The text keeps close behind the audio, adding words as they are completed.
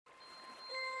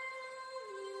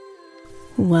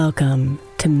Welcome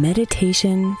to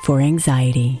Meditation for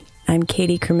Anxiety. I'm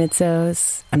Katie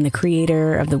Kermitzos. I'm the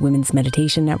creator of the Women's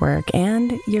Meditation Network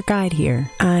and your guide here.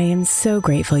 I am so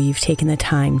grateful you've taken the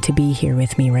time to be here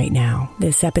with me right now.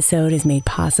 This episode is made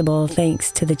possible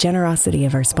thanks to the generosity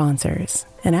of our sponsors.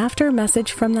 And after a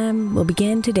message from them, we'll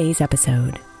begin today's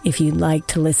episode. If you'd like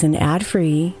to listen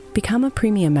ad-free, become a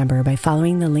premium member by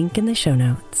following the link in the show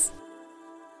notes.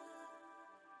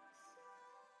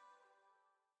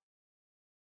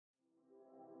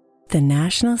 The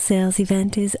national sales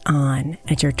event is on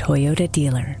at your Toyota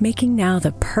dealer, making now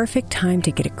the perfect time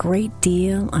to get a great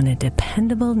deal on a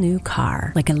dependable new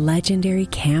car, like a legendary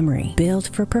Camry, built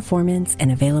for performance and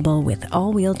available with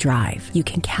all-wheel drive. You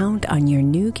can count on your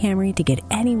new Camry to get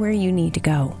anywhere you need to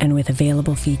go. And with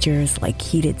available features like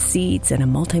heated seats and a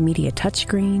multimedia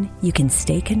touchscreen, you can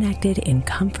stay connected in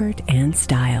comfort and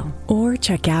style. Or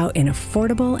check out an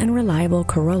affordable and reliable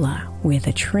Corolla with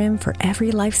a trim for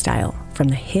every lifestyle, from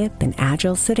the hip and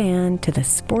agile sedan to the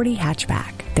sporty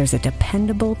hatchback. There's a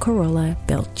dependable Corolla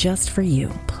built just for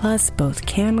you. Plus, both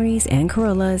Camrys and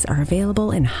Corollas are available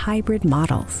in hybrid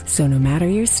models. So no matter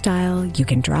your style, you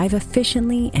can drive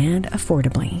efficiently and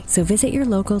affordably. So visit your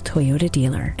local Toyota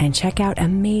dealer and check out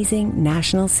amazing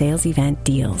national sales event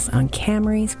deals on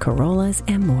Camrys, Corollas,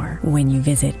 and more when you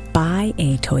visit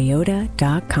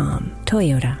buyatoyota.com.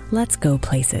 Toyota, let's go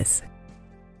places.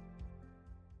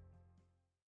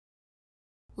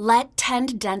 Let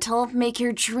Tend Dental make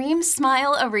your dream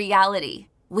smile a reality.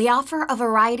 We offer a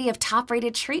variety of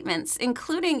top-rated treatments,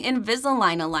 including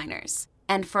Invisalign aligners.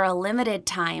 And for a limited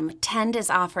time, Tend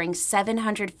is offering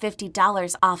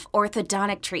 $750 off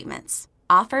orthodontic treatments.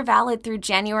 Offer valid through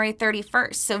January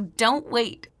 31st, so don't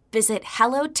wait. Visit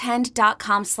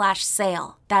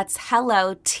hellotend.com/sale. That's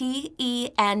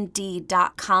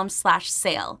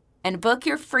hellotend.com/sale. And book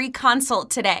your free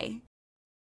consult today.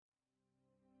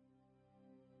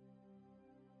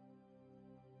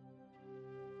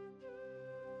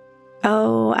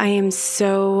 Oh, I am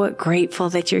so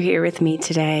grateful that you're here with me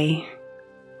today.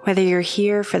 Whether you're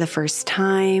here for the first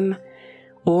time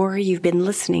or you've been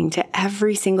listening to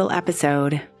every single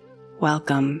episode,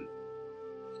 welcome.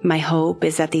 My hope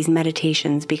is that these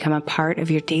meditations become a part of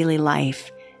your daily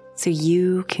life so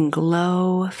you can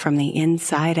glow from the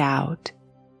inside out.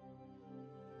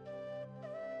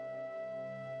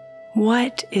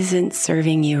 What isn't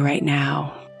serving you right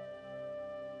now?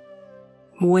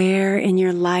 Where in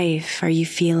your life are you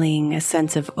feeling a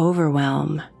sense of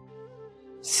overwhelm,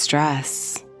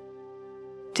 stress,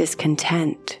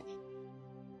 discontent?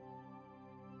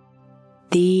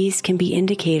 These can be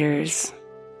indicators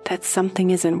that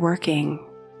something isn't working,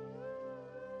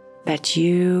 that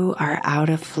you are out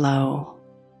of flow.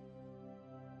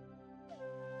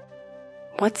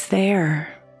 What's there?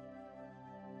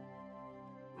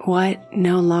 What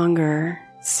no longer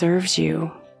serves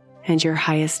you and your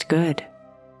highest good?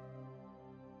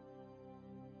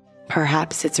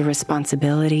 Perhaps it's a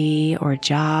responsibility or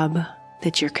job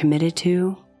that you're committed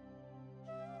to,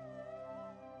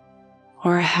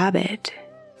 or a habit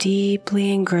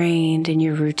deeply ingrained in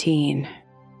your routine,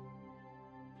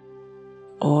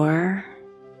 or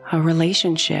a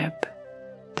relationship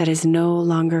that is no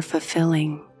longer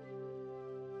fulfilling,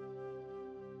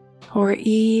 or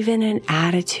even an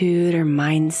attitude or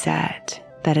mindset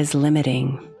that is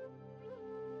limiting.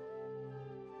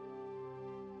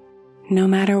 No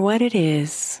matter what it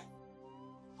is,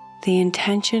 the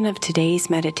intention of today's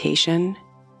meditation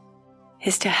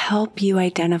is to help you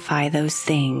identify those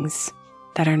things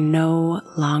that are no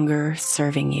longer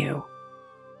serving you.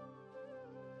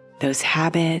 Those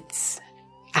habits,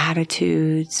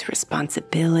 attitudes,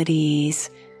 responsibilities,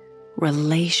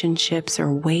 relationships,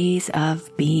 or ways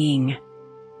of being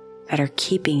that are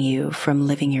keeping you from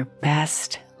living your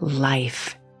best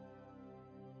life,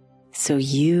 so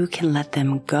you can let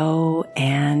them go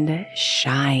and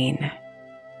shine.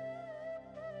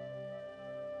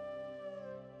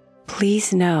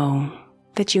 Please know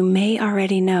that you may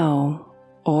already know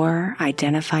or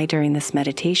identify during this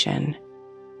meditation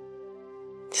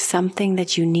something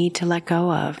that you need to let go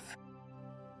of.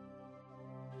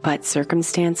 But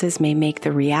circumstances may make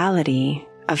the reality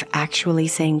of actually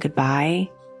saying goodbye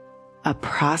a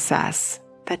process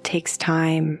that takes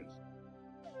time.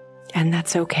 And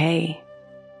that's okay.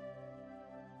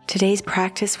 Today's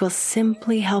practice will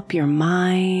simply help your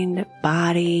mind,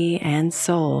 body, and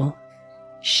soul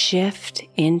shift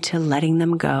into letting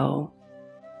them go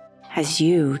as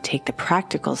you take the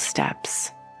practical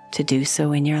steps to do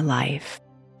so in your life.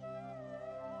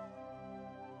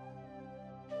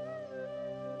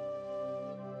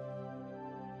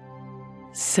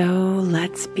 So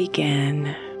let's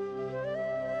begin.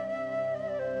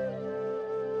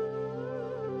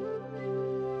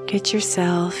 Get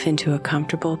yourself into a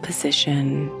comfortable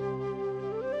position,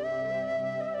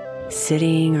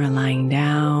 sitting or lying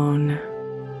down,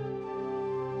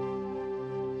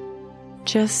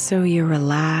 just so you're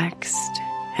relaxed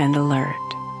and alert.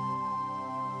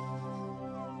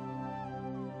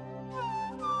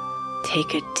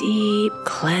 Take a deep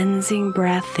cleansing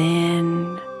breath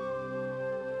in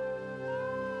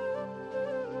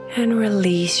and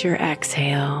release your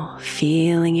exhale,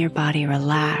 feeling your body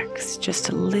relax just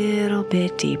a little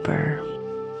bit deeper.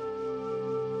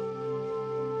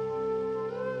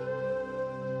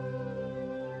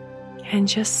 And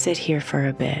just sit here for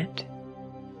a bit.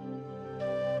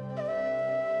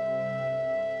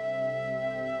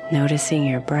 Noticing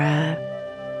your breath.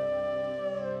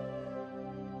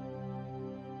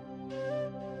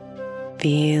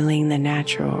 Feeling the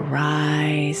natural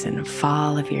rise and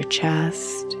fall of your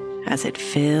chest as it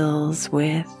fills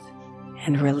with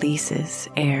and releases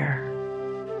air.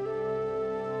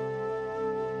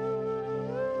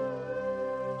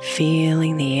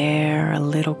 Feeling the air a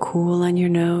little cool on your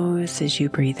nose as you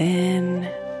breathe in,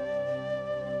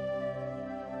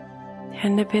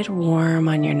 and a bit warm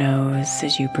on your nose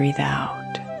as you breathe out.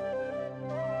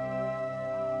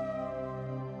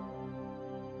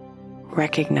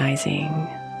 Recognizing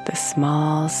the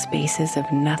small spaces of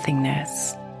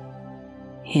nothingness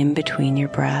in between your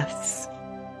breaths.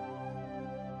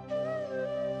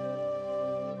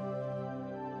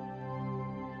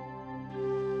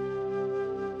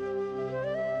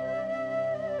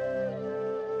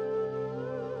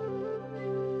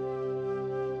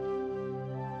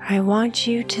 I want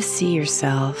you to see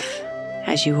yourself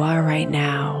as you are right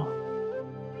now,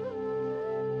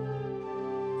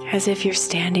 as if you're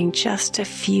standing just a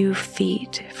few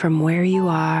feet from where you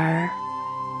are,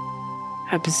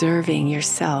 observing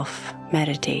yourself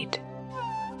meditate.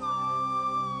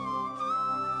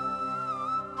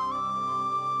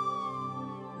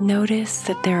 Notice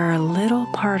that there are little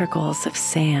particles of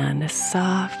sand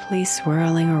softly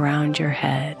swirling around your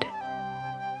head.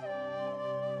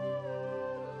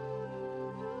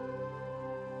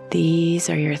 These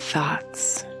are your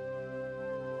thoughts,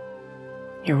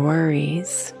 your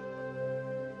worries,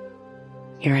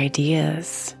 your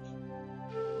ideas,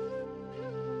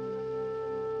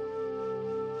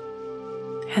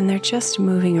 and they're just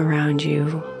moving around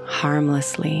you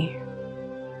harmlessly,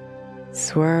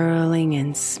 swirling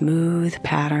in smooth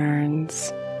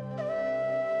patterns,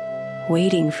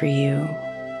 waiting for you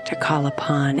to call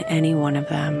upon any one of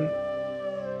them.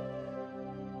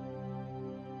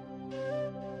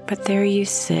 But there you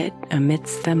sit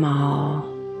amidst them all,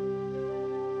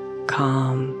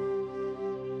 calm,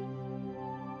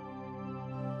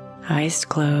 eyes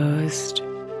closed,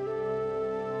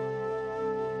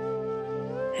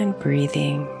 and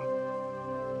breathing,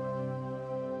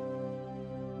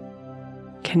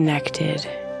 connected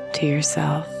to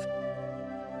yourself.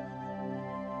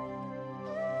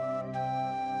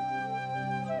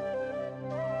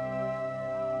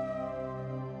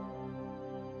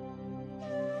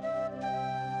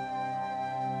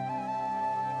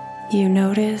 You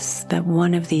notice that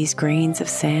one of these grains of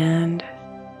sand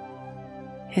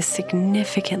is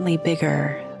significantly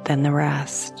bigger than the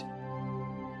rest.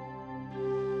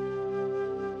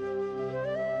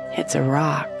 It's a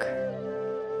rock.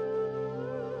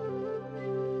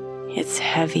 It's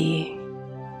heavy.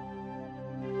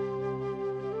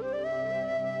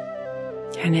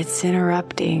 And it's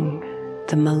interrupting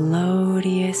the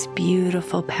melodious,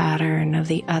 beautiful pattern of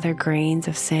the other grains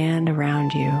of sand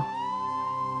around you.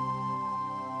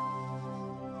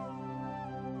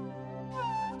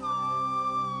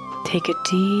 Take a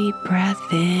deep breath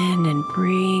in and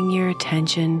bring your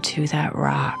attention to that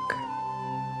rock.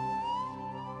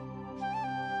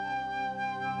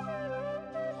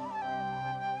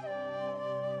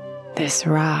 This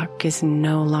rock is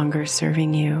no longer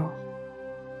serving you.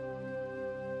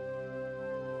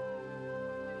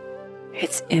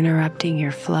 It's interrupting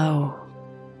your flow.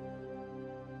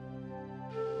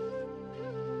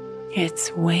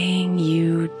 It's weighing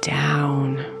you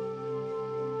down.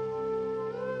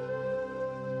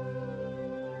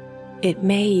 It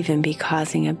may even be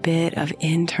causing a bit of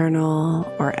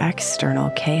internal or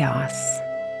external chaos.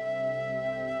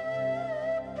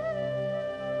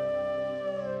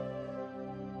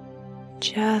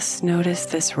 Just notice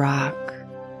this rock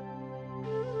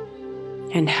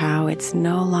and how it's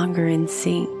no longer in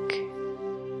sync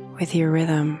with your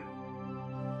rhythm.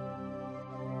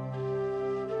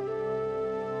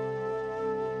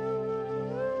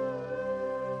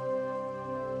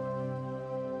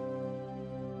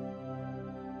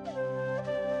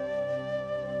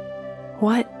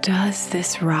 What does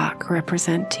this rock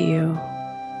represent to you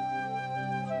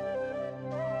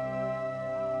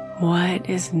What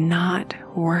is not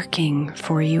working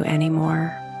for you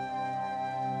anymore?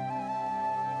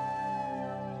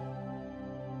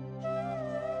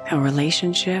 A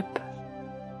relationship,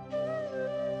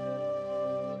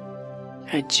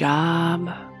 a job,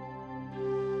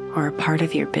 or a part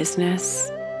of your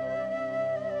business,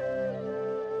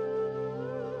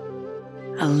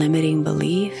 a limiting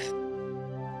belief,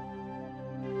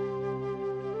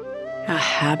 a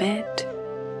habit,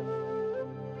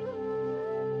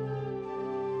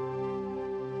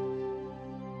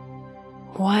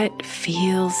 what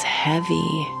feels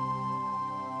heavy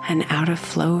and out of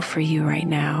flow for you right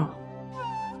now?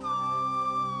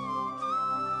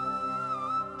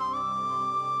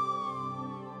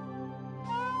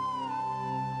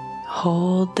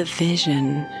 Hold the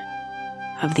vision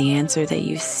of the answer that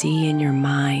you see in your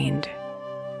mind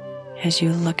as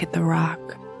you look at the rock.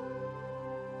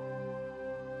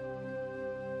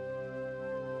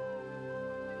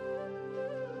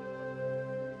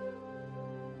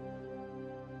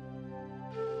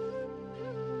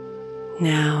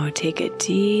 Now take a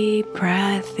deep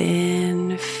breath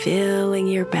in, filling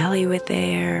your belly with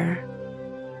air.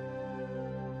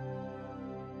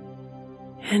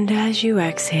 And as you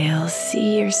exhale,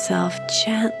 see yourself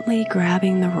gently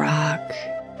grabbing the rock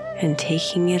and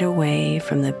taking it away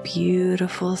from the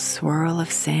beautiful swirl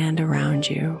of sand around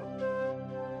you.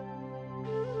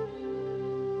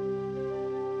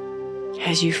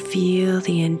 As you feel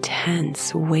the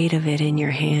intense weight of it in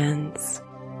your hands,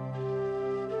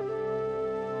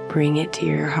 bring it to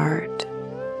your heart.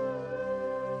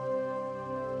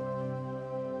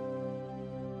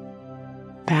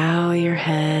 Bow your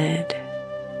head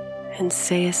and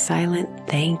say a silent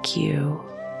thank you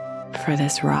for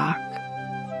this rock.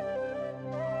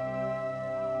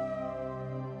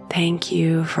 Thank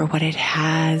you for what it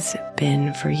has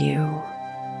been for you.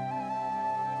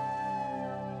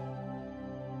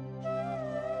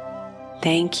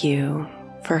 Thank you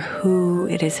for who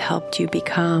it has helped you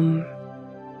become.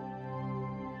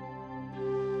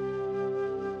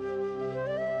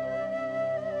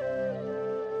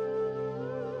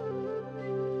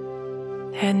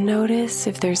 And notice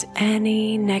if there's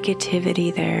any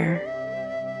negativity there,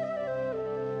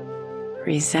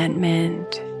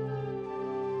 resentment,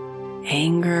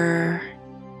 anger,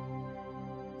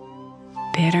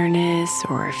 bitterness,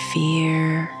 or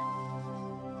fear.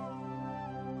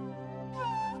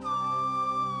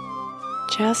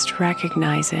 Just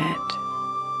recognize it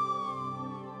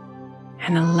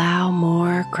and allow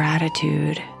more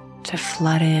gratitude to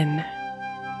flood in.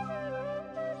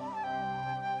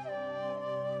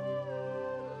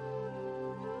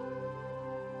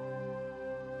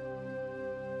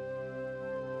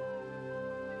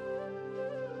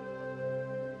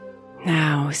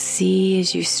 Now see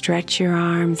as you stretch your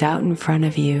arms out in front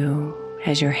of you,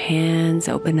 as your hands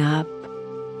open up,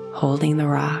 holding the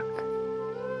rock.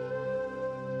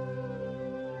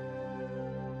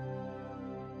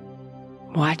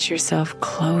 Watch yourself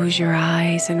close your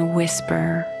eyes and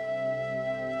whisper,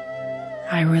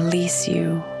 "I release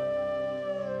you."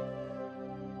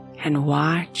 And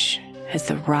watch as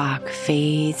the rock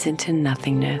fades into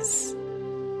nothingness.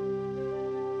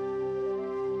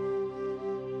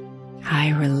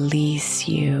 I release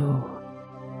you.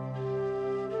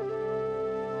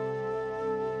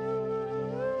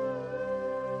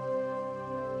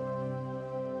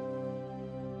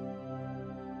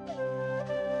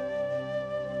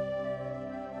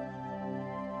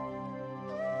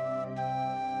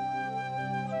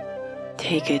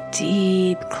 Take a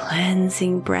deep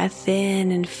cleansing breath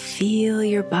in and feel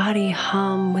your body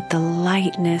hum with the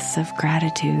lightness of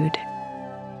gratitude.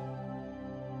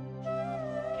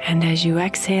 And as you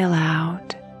exhale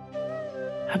out,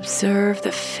 observe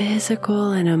the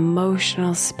physical and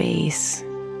emotional space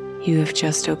you have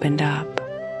just opened up.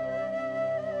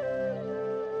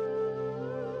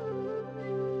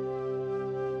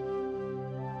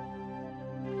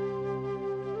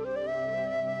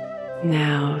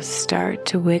 Now start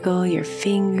to wiggle your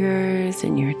fingers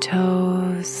and your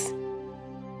toes,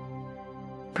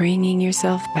 bringing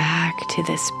yourself back to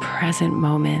this present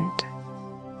moment.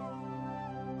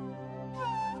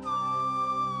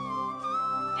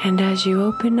 And as you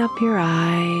open up your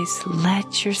eyes,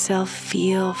 let yourself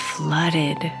feel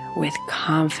flooded with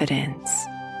confidence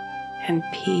and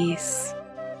peace,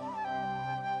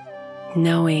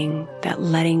 knowing that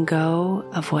letting go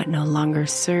of what no longer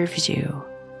serves you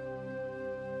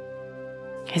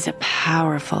is a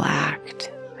powerful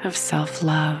act of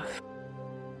self-love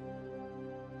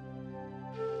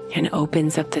and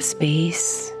opens up the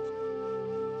space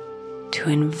to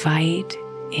invite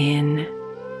in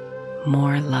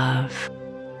more love.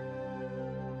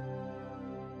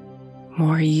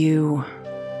 more you,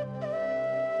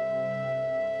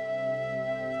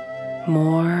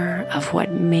 more of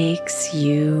what makes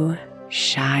you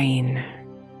shine.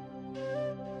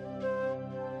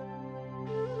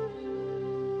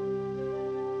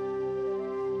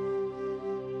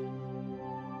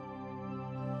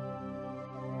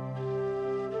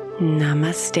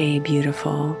 Namaste,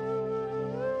 beautiful.